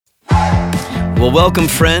Well, welcome,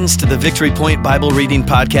 friends, to the Victory Point Bible Reading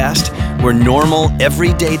Podcast, where normal,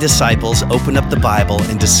 everyday disciples open up the Bible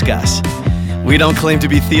and discuss. We don't claim to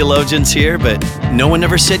be theologians here, but no one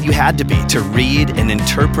ever said you had to be to read and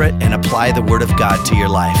interpret and apply the Word of God to your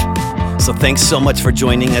life. So thanks so much for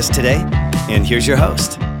joining us today, and here's your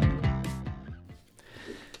host.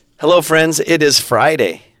 Hello, friends. It is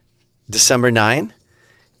Friday, December 9,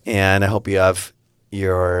 and I hope you have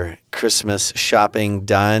your Christmas shopping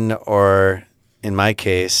done, or in my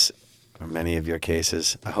case, or many of your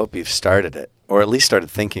cases, I hope you've started it, or at least started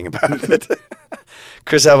thinking about it.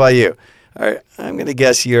 Chris, how about you? All right, I'm going to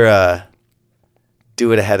guess you're a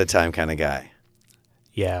do it ahead of time kind of guy.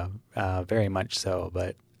 Yeah, very much so.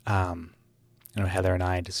 But, Heather and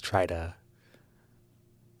I just try to,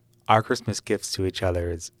 our Christmas gifts to each other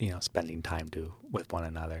is, spending time with one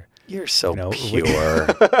another. You're so pure.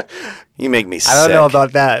 You make me sick. I don't know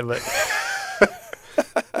about that, but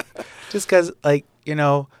just because,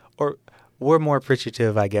 or we're more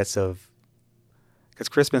appreciative, I guess, because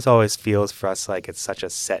Christmas always feels for us like it's such a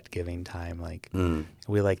set giving time.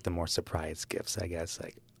 We like the more surprise gifts, I guess.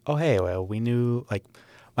 Like, oh, hey, well, we knew,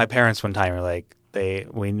 my parents one time were like,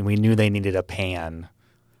 we knew they needed a pan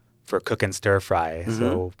for cooking stir fry. Mm-hmm.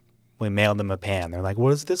 So we mailed them a pan. They're like,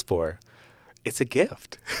 what is this for? It's a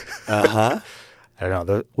gift. Uh-huh. I don't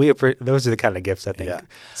know. Those are the kind of gifts, I think. Yeah.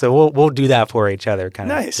 So we'll do that for each other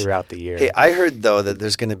kind of throughout the year. Hey, I heard, though, that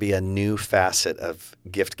there's going to be a new facet of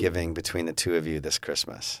gift giving between the two of you this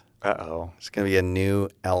Christmas. Uh-oh. It's going to be a new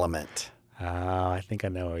element. Oh, I think I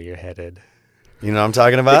know where you're headed. You know what I'm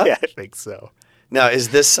talking about? Yeah, I think so. Now, is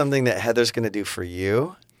this something that Heather's going to do for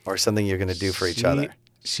you or something you're going to do for each other?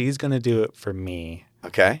 She's going to do it for me.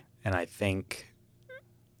 Okay. And I think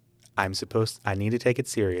I need to take it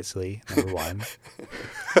seriously, number one.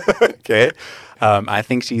 Okay. I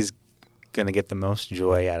think she's going to get the most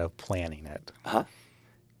joy out of planning it. Uh-huh.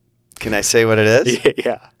 Can I say what it is?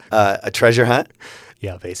 Yeah. A treasure hunt?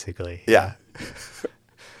 Yeah, basically. Yeah.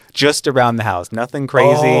 Just around the house. Nothing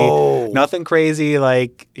crazy. Oh. Nothing crazy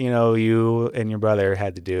like, you and your brother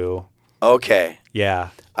had to do. Okay. Yeah.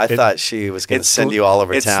 I thought she was going to send you all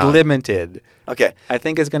over town. It's limited. Okay. I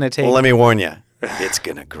think it's going to take. Well, let me warn you. It's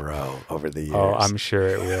going to grow over the years. Oh, I'm sure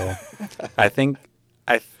it will. I think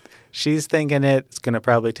she's thinking it's going to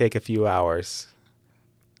probably take a few hours.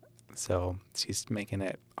 So she's making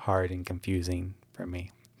it hard and confusing for me.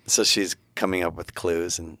 So she's coming up with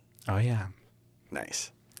clues and. Oh, yeah.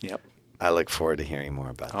 Nice. Yep. I look forward to hearing more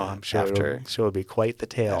about that. Oh, I'm sure it'll be quite the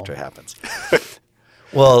tale. After it happens.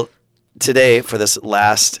 Well, today for this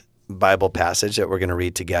last Bible passage that we're going to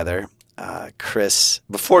read together,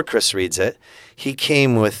 before Chris reads it, he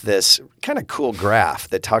came with this kind of cool graph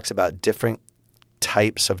that talks about different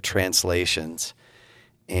types of translations.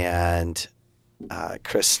 And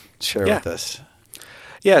Chris, share with us.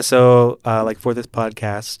 Yeah, so for this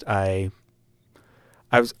podcast, I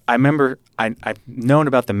remember I've known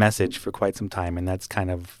about the Message for quite some time, and that's kind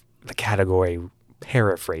of the category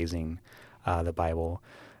paraphrasing the Bible.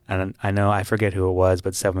 And I forget who it was,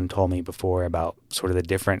 but someone told me before about sort of the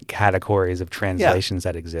different categories of translations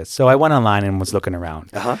that exist. So I went online and was looking around.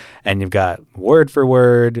 Uh-huh. And you've got word for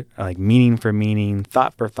word, like meaning for meaning,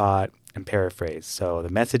 thought for thought, and paraphrase. So the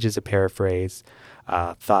Message is a paraphrase.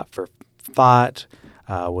 Thought for thought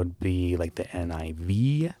would be like the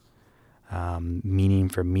NIV. Meaning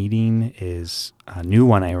for meaning is a new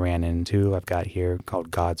one I ran into. I've got here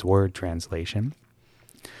called God's Word translation.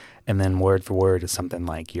 And then word for word is something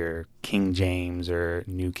like your King James or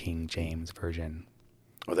New King James version.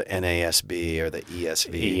 Or the NASB or the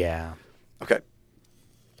ESV. Yeah. Okay.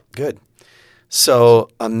 Good. So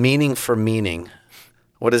a meaning for meaning,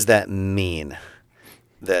 what does that mean?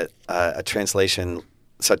 That a translation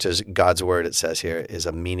such as God's Word, it says here, is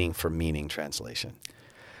a meaning for meaning translation.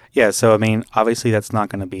 Yeah, so obviously that's not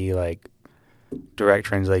going to be like direct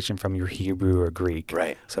translation from your Hebrew or Greek.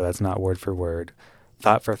 Right. So that's not word for word.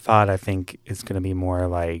 Thought for thought, I think, is going to be more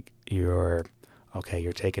like you're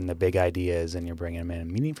taking the big ideas and you're bringing them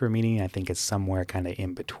in. Meaning for meaning, I think, is somewhere kind of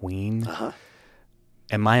in between. Uh-huh.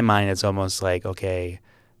 In my mind, it's almost like, okay,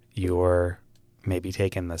 you're maybe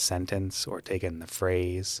taking the sentence or taking the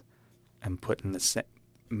phrase and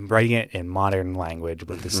writing it in modern language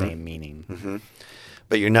with the same meaning. Mm-hmm.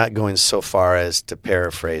 But you're not going so far as to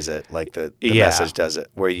paraphrase it like the Message does it,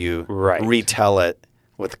 where you retell it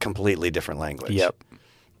with completely different language. Yep.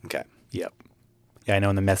 Okay. Yep. Yeah, I know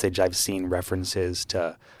in the Message I've seen references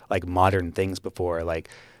to like modern things before, like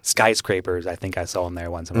skyscrapers. I think I saw in there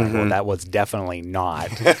once. I'm like, well, that was definitely not.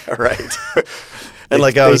 Right. And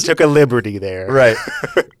they took a liberty there. Right.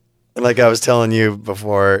 And like I was telling you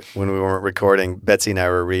before when we weren't recording, Betsy and I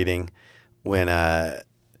were reading when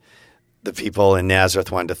the people in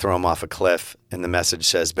Nazareth wanted to throw him off a cliff, and the message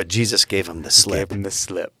says, "But Jesus gave him the slip." Gave him the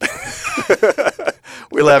slip.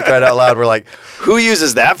 We laughed right out loud. We're like, who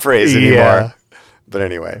uses that phrase anymore? Yeah. But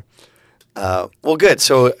anyway. Well, good.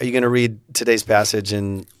 So are you going to read today's passage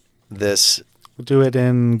in this? We'll do it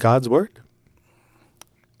in God's Word.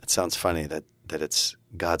 It sounds funny that it's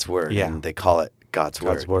God's Word, Yeah. and they call it God's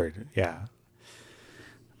Word. God's Word, yeah.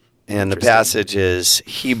 And the passage is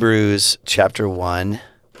Hebrews chapter 1,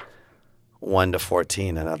 1 to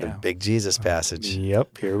 14, another Yeah. big Jesus passage.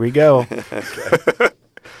 Yep, here we go.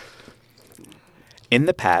 In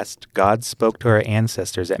the past, God spoke to our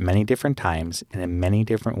ancestors at many different times and in many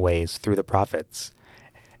different ways through the prophets.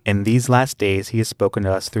 In these last days, he has spoken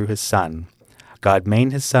to us through his Son. God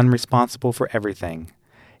made his Son responsible for everything.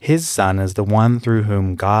 His Son is the one through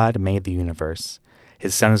whom God made the universe.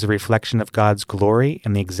 His Son is a reflection of God's glory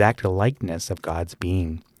and the exact likeness of God's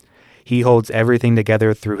being. He holds everything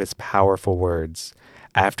together through his powerful words.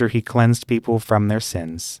 After he cleansed people from their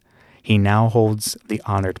sins, he now holds the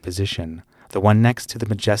honored position, the one next to the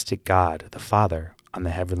majestic God, the Father, on the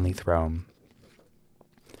heavenly throne.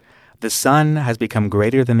 The Son has become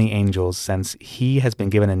greater than the angels since he has been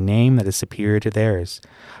given a name that is superior to theirs.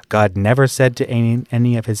 God never said to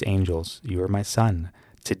any of his angels, "You are my Son.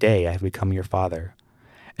 Today I have become your Father."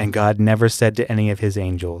 And God never said to any of his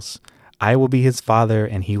angels, "I will be his Father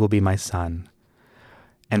and he will be my Son."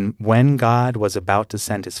 And when God was about to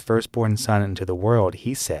send his firstborn Son into the world,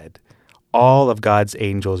 he said, "All of God's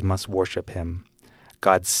angels must worship him."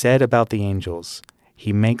 God said about the angels,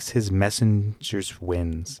 "He makes his messengers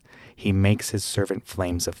winds. He makes his servant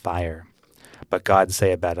flames of fire." But God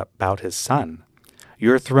said about his Son,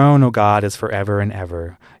 "Your throne, O God, is forever and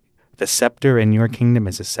ever. The scepter in your kingdom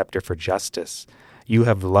is a scepter for justice. You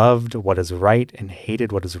have loved what is right and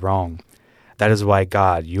hated what is wrong. That is why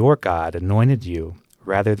God, your God, anointed you,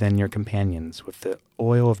 rather than your companions, with the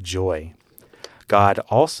oil of joy." God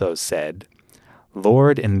also said,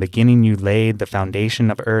 "Lord, in the beginning you laid the foundation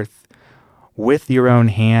of earth. With your own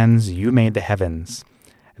hands you made the heavens.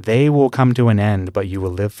 They will come to an end, but you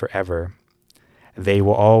will live forever. They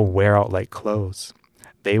will all wear out like clothes.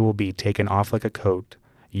 They will be taken off like a coat.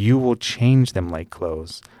 You will change them like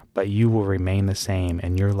clothes, but you will remain the same,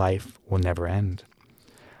 and your life will never end."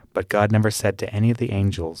 But God never said to any of the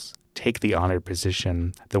angels, "Take the honored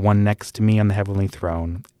position, the one next to me on the heavenly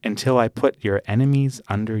throne, until I put your enemies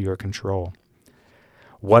under your control."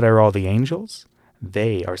 What are all the angels?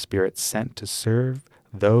 They are spirits sent to serve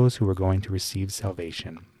those who are going to receive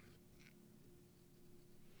salvation.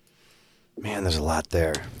 Man, there's a lot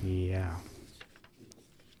there. Yeah.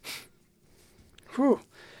 Whew.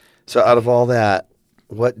 So out of all that,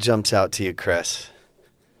 what jumps out to you, Chris,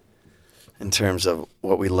 in terms of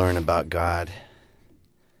what we learn about God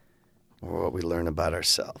or what we learn about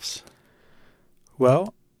ourselves?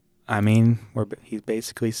 Well, I mean, he's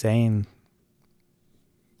basically saying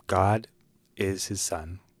God is his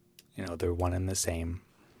Son. You know, they're one and the same.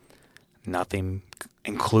 Nothing,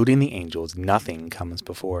 including the angels, nothing comes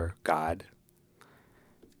before God.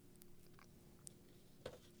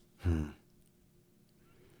 And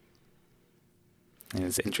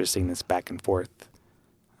it's interesting, this back and forth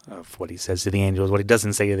of what he says to the angels, what he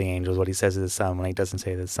doesn't say to the angels, what he says to the Son, when he doesn't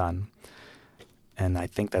say to the Son. And I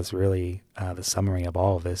think that's really the summary of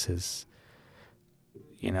all of this is,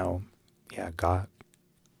 you know, yeah, God.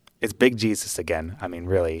 It's big Jesus again. I mean,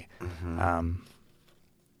 really. Mm-hmm.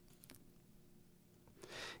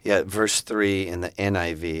 Yeah, verse 3 in the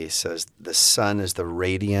NIV says, "The Son is the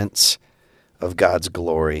radiance of God's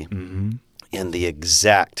glory Mm-hmm. and the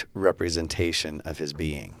exact representation of his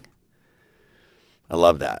being." I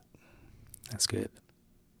love that. That's good.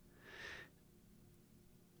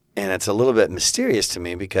 And it's a little bit mysterious to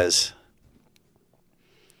me because,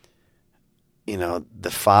 you know,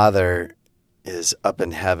 the Father is up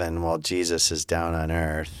in heaven while Jesus is down on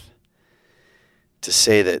earth. To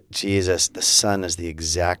say that Jesus, the Son, is the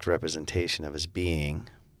exact representation of his being,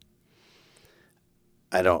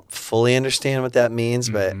 I don't fully understand what that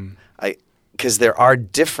means, but because there are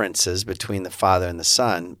differences between the Father and the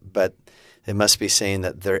Son, but it must be saying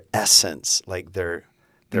that their essence, like their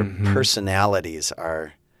personalities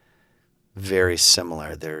are very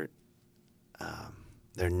similar. Their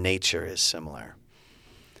nature is similar.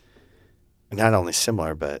 Not only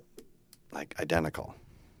similar, but like identical.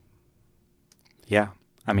 Yeah.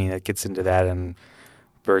 I mean, it gets into that in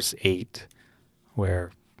verse 8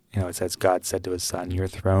 where, you know, it says, God said to his Son, "Your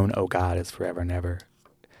throne, O God, is forever and ever."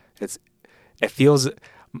 It feels,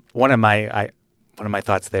 one of my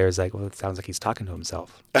thoughts there is like, well, it sounds like he's talking to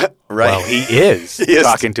himself. Right. Well, he is He is.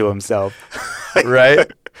 talking to himself.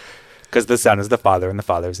 Right. Because the Son is the Father and the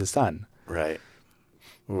Father is the Son. Right.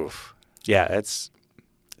 Oof. Yeah, it's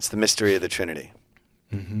the mystery of the Trinity.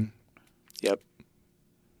 mm-hmm. Yep.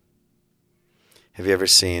 Have you ever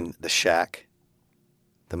seen The Shack,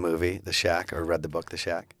 the movie The Shack, or read the book The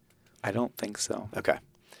Shack? I don't think so. Okay.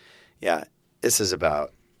 Yeah. This is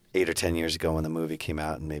about 8 or 10 years ago when the movie came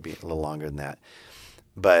out, and maybe a little longer than that.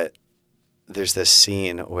 But there's this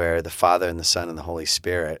scene where the Father and the Son and the Holy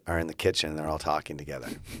Spirit are in the kitchen and they're all talking together.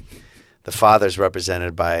 The Father's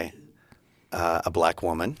represented by a black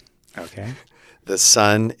woman. Okay. The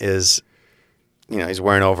Son is, he's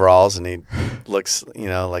wearing overalls and he looks,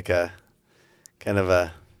 like a kind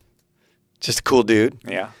of just a cool dude.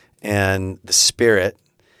 Yeah. And the Spirit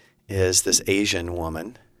is this Asian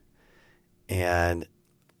woman. And,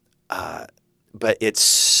 but it's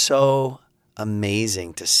so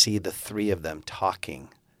amazing to see the three of them talking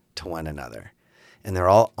to one another, and they're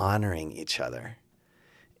all honoring each other.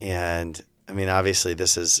 And I mean, obviously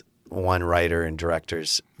this is one writer and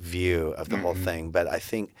director's view of the whole thing, but I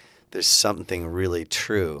think there's something really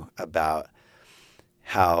true about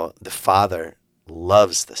how the Father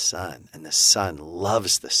loves the Son and the Son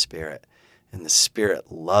loves the Spirit and the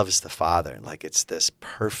Spirit loves the Father. Like it's this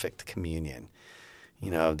perfect communion,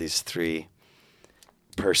 of these three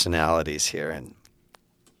personalities here,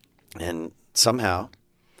 and somehow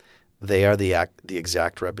they are the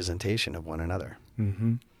exact representation of one another.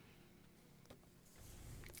 Mm-hmm.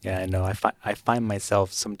 Yeah, I know. I find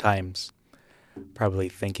myself sometimes probably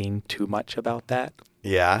thinking too much about that.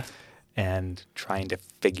 Yeah. And trying to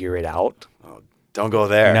figure it out. Oh, don't go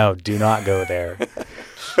there. No, do not go there.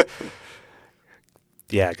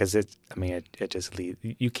 Yeah, because it just leads.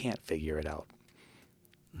 You can't figure it out.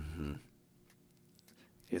 Mm-hmm.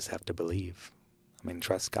 You just have to believe.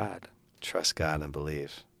 Trust God. Trust God and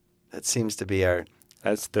believe. That seems to be our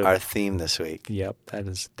theme this week. Yep, that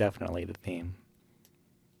is definitely the theme.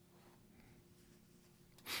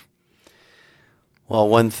 Well,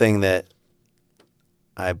 one thing that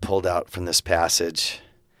I pulled out from this passage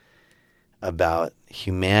about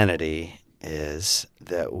humanity is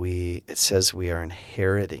that it says we are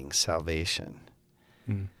inheriting salvation.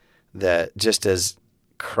 Mm. That just as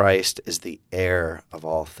Christ is the heir of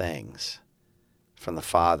all things from the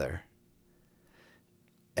Father,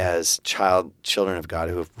 as children of God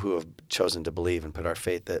who have chosen to believe and put our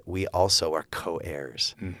faith, that we also are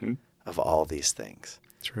co-heirs of all these things.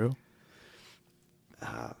 True.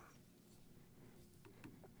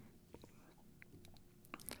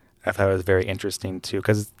 I thought it was very interesting too,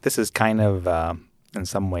 because this is kind of, in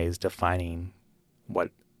some ways, defining what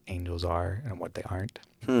angels are and what they aren't.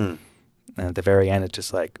 And at the very end, it's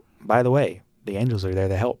just like, by the way, the angels are there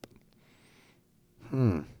to help.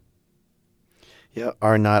 Yeah,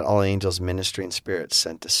 are not all angels ministering spirits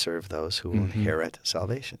sent to serve those who will inherit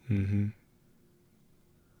salvation? Mm-hmm.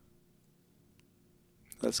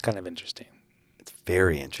 That's kind of interesting. It's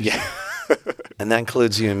very interesting. Yeah. And that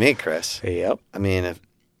includes you and me, Chris. Yep. I mean,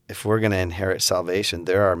 if we're going to inherit salvation,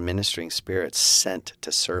 there are ministering spirits sent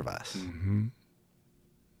to serve us. Mm-hmm.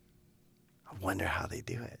 I wonder how they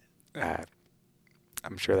do it.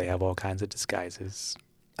 I'm sure they have all kinds of disguises.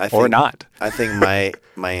 Or not. I think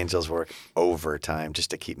my angels work overtime just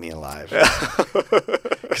to keep me alive.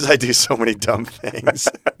 Because I do so many dumb things.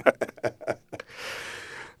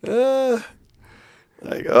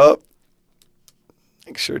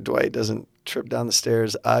 Make sure Dwight doesn't trip down the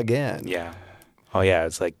stairs again. Yeah. Oh, yeah.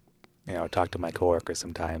 It's like, I talk to my coworkers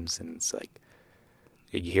sometimes, and it's like,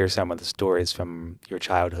 you hear some of the stories from your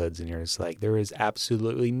childhoods, and you're just like, there is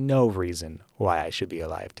absolutely no reason why I should be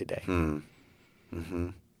alive today. Mm-hmm.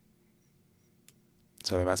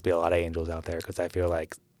 So there must be a lot of angels out there, because I feel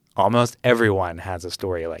like almost everyone has a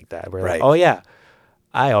story like that. Where right. Like, oh, yeah,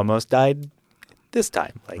 I almost died this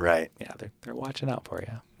time. Like, right. Yeah, they're watching out for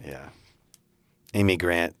you. Yeah. Amy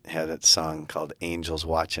Grant had a song called Angels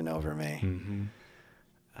Watching Over Me. Mm-hmm.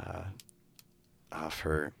 Off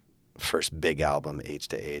her first big album, Age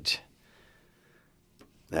to Age.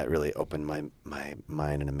 That really opened my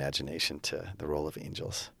mind and imagination to the role of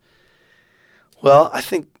angels. Well, I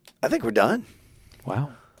think we're done.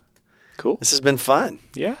 Wow. Cool. This has been fun.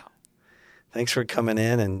 Yeah. Thanks for coming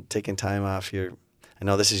in and taking time off I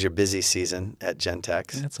know this is your busy season at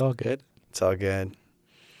Gentex. Yeah, it's all good. It's all good.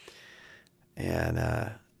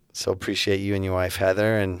 And so appreciate you and your wife,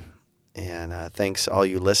 Heather, and thanks all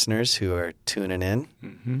you listeners who are tuning in.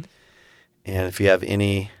 Mm-hmm. And if you have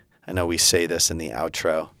any, I know we say this in the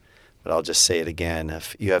outro, but I'll just say it again.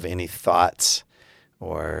 If you have any thoughts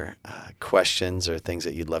or questions or things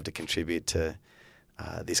that you'd love to contribute to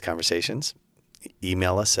these conversations,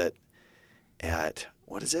 email us at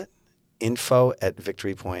what is it?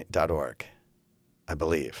 info@victorypoint.org, I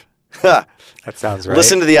believe. That sounds right.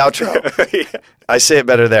 Listen to the outro. I say it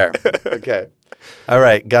better there. Okay. All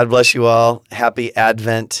right. God bless you all. Happy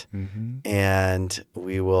Advent. And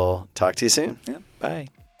we will talk to you soon. Yeah, bye.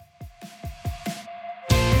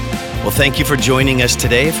 Well, thank you for joining us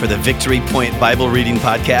today for the Victory Point Bible Reading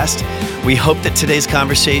Podcast. We hope that today's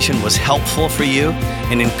conversation was helpful for you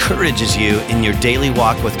and encourages you in your daily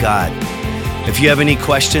walk with God. If you have any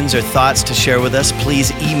questions or thoughts to share with us,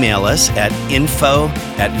 please email us at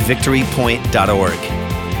info@victorypoint.org.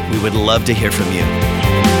 We would love to hear from you.